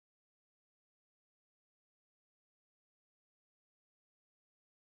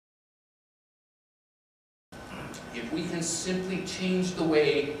if we can simply change the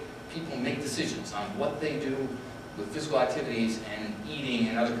way people make decisions on what they do with physical activities and eating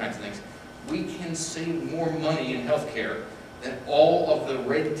and other kinds of things, we can save more money in healthcare than all of the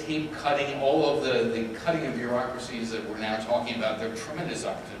red tape cutting, all of the cutting of bureaucracies that we're now talking about. There are tremendous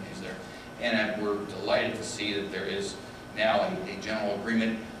opportunities there. And we're delighted to see that there is now a general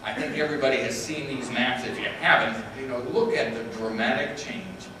agreement. I think everybody has seen these maps. If you haven't, look at the dramatic change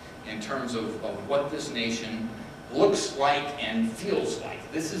in terms of what this nation looks like and feels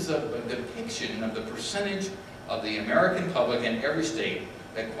like. This is a depiction of the percentage of the American public in every state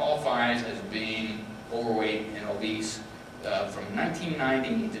that qualifies as being overweight and obese. From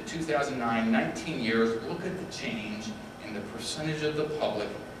 1990 to 2009, 19 years, look at the change in the percentage of the public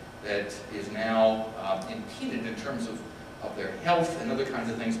that is now impeded in terms of their health and other kinds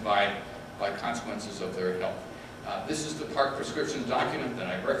of things by consequences of their health. This is the Park Prescriptions document that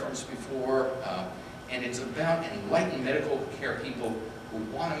I referenced before, and it's about enlightened medical care people who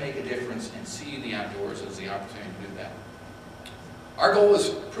want to make a difference and see the outdoors as the opportunity to do that. Our goal is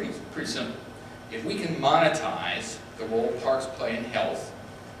pretty simple. If we can monetize the role parks play in health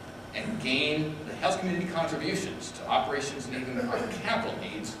and gain the health community contributions to operations and even our capital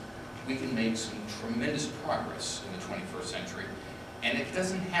needs, we can make some tremendous progress in the 21st century. And it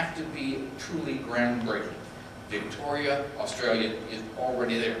doesn't have to be truly groundbreaking. Victoria, Australia is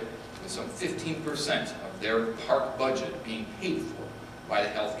already there, with some 15% of their park budget being paid for by the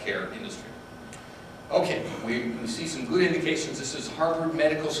healthcare industry. Okay, we see some good indications. This is Harvard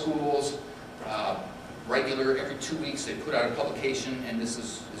Medical School's regular, every 2 weeks they put out a publication, and this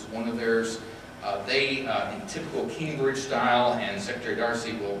is one of theirs. They, in typical Cambridge style, and Secretary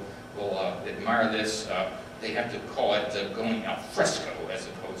Darcy will admire this, they have to call it going al fresco as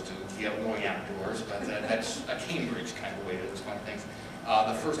opposed to going outdoors, but that's a Cambridge kind of way to explain things.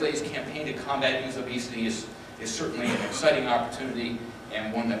 The First Lady's campaign to combat youth obesity is certainly an exciting opportunity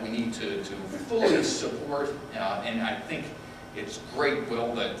and one that we need to fully support, and I think it's great,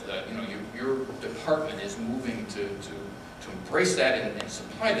 Will, that your department is moving to embrace that and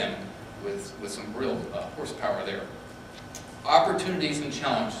supply them with some real horsepower there. Opportunities and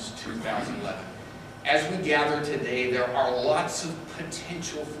challenges 2011. As we gather today, there are lots of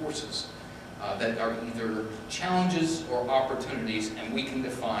potential forces that are either challenges or opportunities, and we can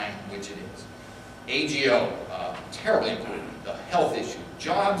define which it is. AGO, terribly important, the health issue,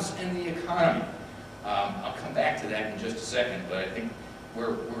 jobs and the economy. I'll come back to that in just a second, but I think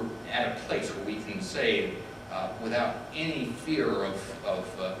we're at a place where we can say, without any fear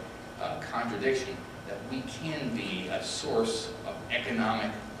of contradiction, that we can be a source of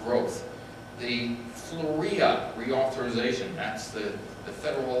economic growth. The FLORIA reauthorization, that's the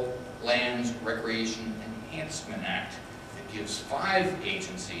Federal Lands Recreation Enhancement Act, that gives 5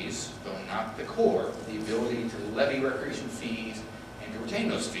 agencies, though not the Corps, the ability to levy recreation fees and to retain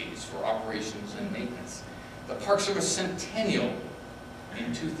those fees for operations and maintenance. The Park Service Centennial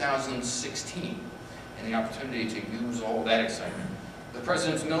in 2016, and the opportunity to use all of that excitement. The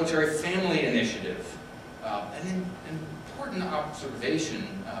President's Military Family Initiative, an important observation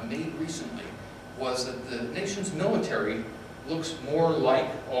made recently was that the nation's military looks more like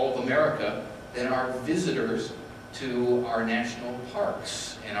all of America than our visitors to our national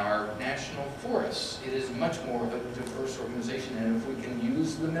parks and our national forests. It is much more of a diverse organization, and if we can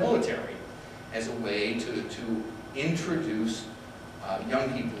use the military as a way to introduce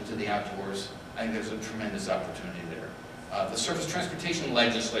young people to the outdoors, I think there's a tremendous opportunity there. The surface transportation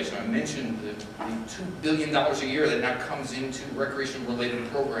legislation, I mentioned the $2 billion a year that now comes into recreation-related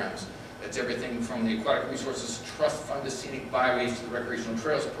programs. That's everything from the Aquatic Resources Trust Fund to Scenic Byways to the Recreational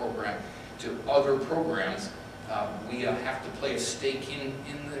Trails Program to other programs. We have to play a stake in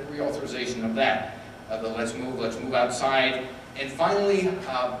the reauthorization of that. The let's move outside. And finally,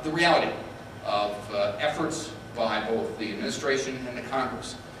 the reality of efforts by both the administration and the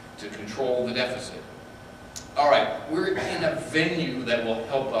Congress to control the deficit. All right, we're in a venue that will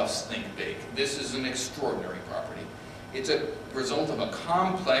help us think big. This is an extraordinary property. It's a result of a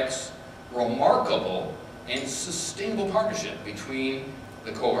complex, remarkable, and sustainable partnership between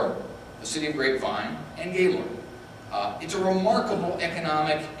the Corps, the City of Grapevine, and Gaylord. It's a remarkable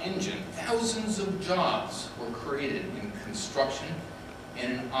economic engine. Thousands of jobs were created in construction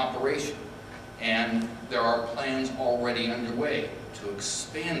and in operation. And there are plans already underway to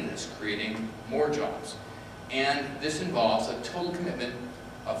expand this, creating more jobs. And this involves a total commitment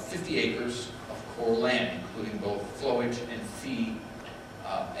of 50 acres of core land, including both flowage and feed.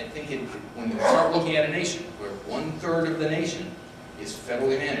 I think when you start looking at a nation where 1/3 of the nation is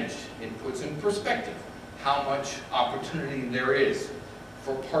federally managed, it puts in perspective how much opportunity there is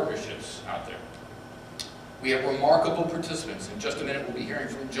for partnerships out there. We have remarkable participants. In just a minute, we'll be hearing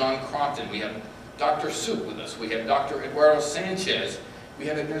from John Crompton. We have Dr. Soup with us. We have Dr. Eduardo Sanchez. We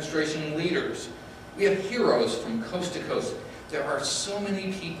have administration leaders. We have heroes from coast to coast. There are so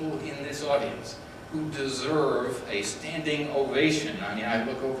many people in this audience who deserve a standing ovation. I mean, I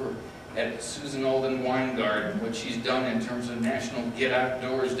look over at Susan Alden Weingard, what she's done in terms of National Get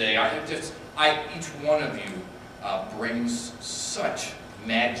Outdoors Day. Each one of you brings such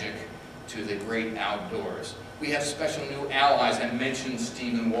magic to the great outdoors. We have special new allies. I mentioned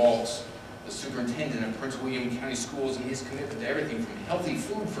Stephen Waltz, the superintendent of Prince William County Schools, and his commitment to everything from healthy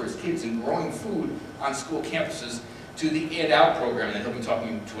food for his kids and growing food on school campuses to the Ed Out program that he'll be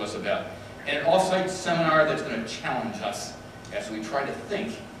talking to us about. And an off-site seminar that's going to challenge us as we try to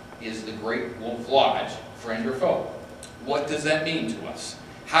think, is the Great Wolf Lodge friend or foe? What does that mean to us?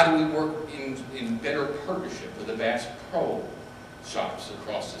 How do we work in better partnership with the Bass Pro shops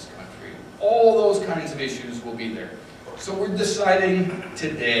across this country? All those kinds of issues will be there. So we're deciding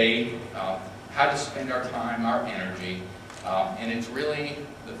today how to spend our time, our energy, and it's really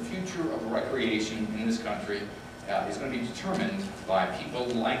the future of recreation in this country is going to be determined by people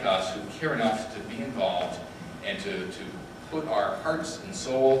like us who care enough to be involved and to put our hearts and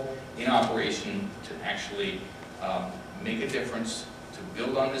soul in operation to actually make a difference, to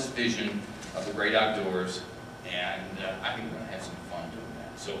build on this vision of the great outdoors, and I think we're going to have some fun doing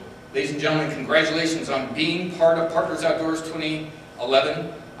that. So, ladies and gentlemen, congratulations on being part of Partners Outdoors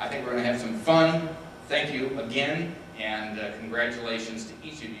 2011. I think we're going to have some fun. Thank you again, and congratulations to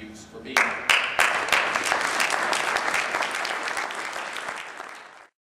each of you for being here.